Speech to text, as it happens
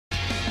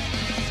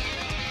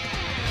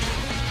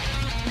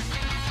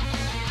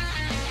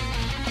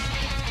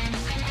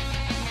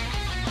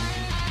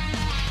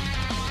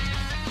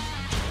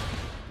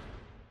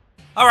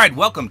Alright,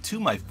 welcome to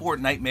my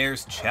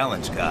Fortnitemares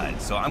challenge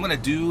guide. So I'm going to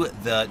do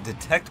the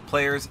detect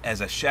players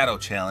as a shadow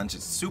challenge.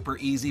 It's super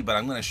easy, but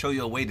I'm going to show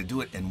you a way to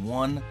do it in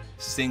one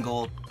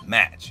single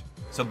match.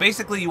 So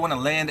basically you want to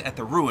land at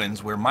the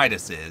ruins where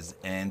Midas is,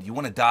 and you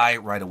want to die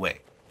right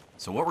away.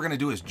 So what we're going to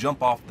do is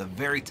jump off the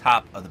very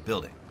top of the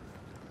building.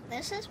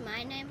 This is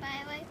my name, by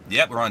the way?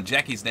 Yep, we're on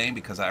Jackie's name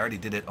because I already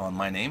did it on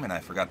my name and I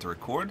forgot to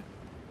record.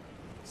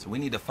 So we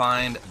need to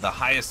find the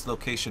highest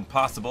location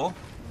possible.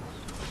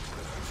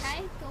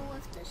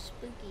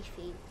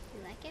 You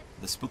like it?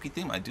 The spooky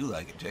theme? I do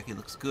like it. Jackie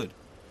looks good.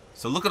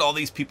 So look at all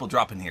these people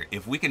dropping here.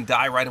 If we can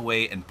die right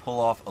away and pull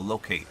off a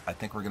locate, I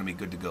think we're going to be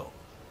good to go.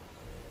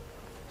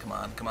 Come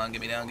on, come on, get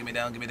me down, get me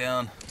down, get me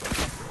down.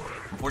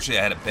 Unfortunately,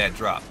 I had a bad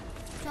drop.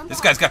 This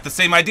guy's got the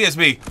same idea as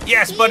me.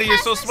 Yes, buddy, you're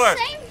so smart.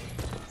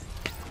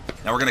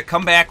 Now we're going to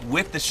come back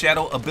with the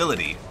shadow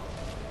ability.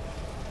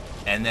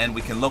 And then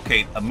we can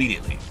locate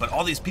immediately. But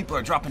all these people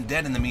are dropping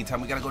dead in the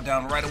meantime. We got to go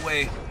down right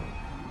away.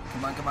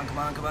 Come on, come on, come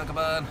on, come on, come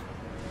on.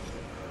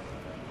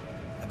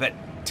 I bet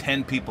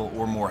 10 people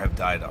or more have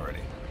died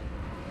already.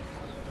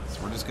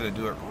 So we're just going to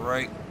do it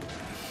right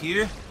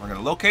here. We're going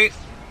to locate.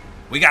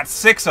 We got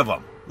 6 of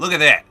them. Look at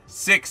that.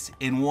 6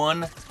 in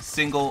one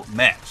single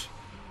match.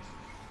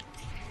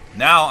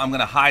 Now I'm going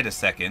to hide a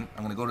second.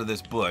 I'm going to go to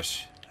this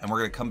bush. And we're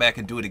going to come back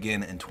and do it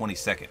again in 20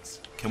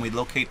 seconds. Can we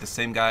locate the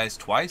same guys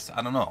twice?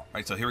 I don't know. All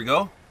right, so here we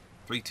go.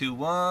 3, 2,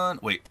 1.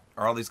 Wait,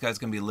 are all these guys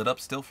going to be lit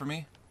up still for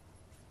me?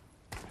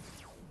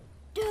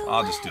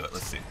 I'll just do it.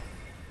 Let's see.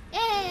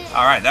 Yay.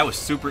 All right, that was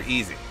super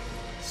easy.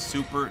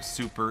 Super,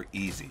 super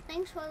easy.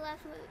 Thanks for leveling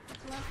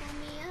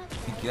me up.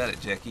 You got it,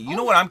 Jackie. You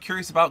know what I'm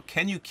curious about?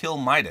 Can you kill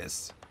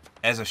Midas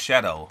as a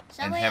shadow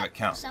and have it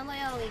count? Somebody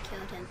already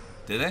killed him.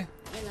 Did they?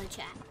 In the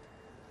chat.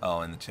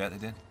 Oh, in the chat they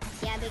did?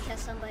 Yeah, because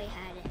somebody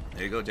had it.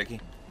 There you go,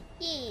 Jackie.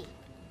 Yeah.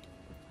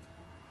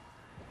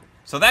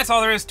 So that's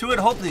all there is to it.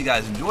 Hopefully you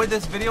guys enjoyed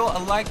this video. A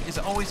like is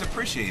always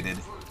appreciated.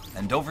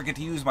 And don't forget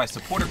to use my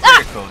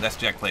Support-A-Creator Code. That's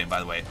Jack playing, by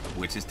the way,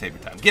 which is Tabor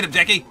time. Get him,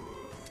 Jackie!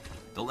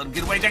 Don't let him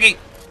get away, Jackie!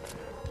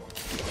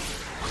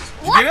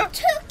 What?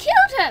 Who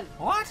killed him?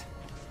 What?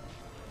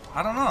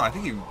 I don't know. I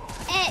think he...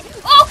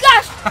 Oh,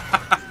 gosh!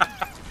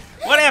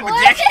 What happened,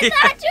 Where Jackie? did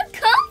that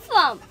come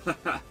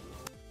from?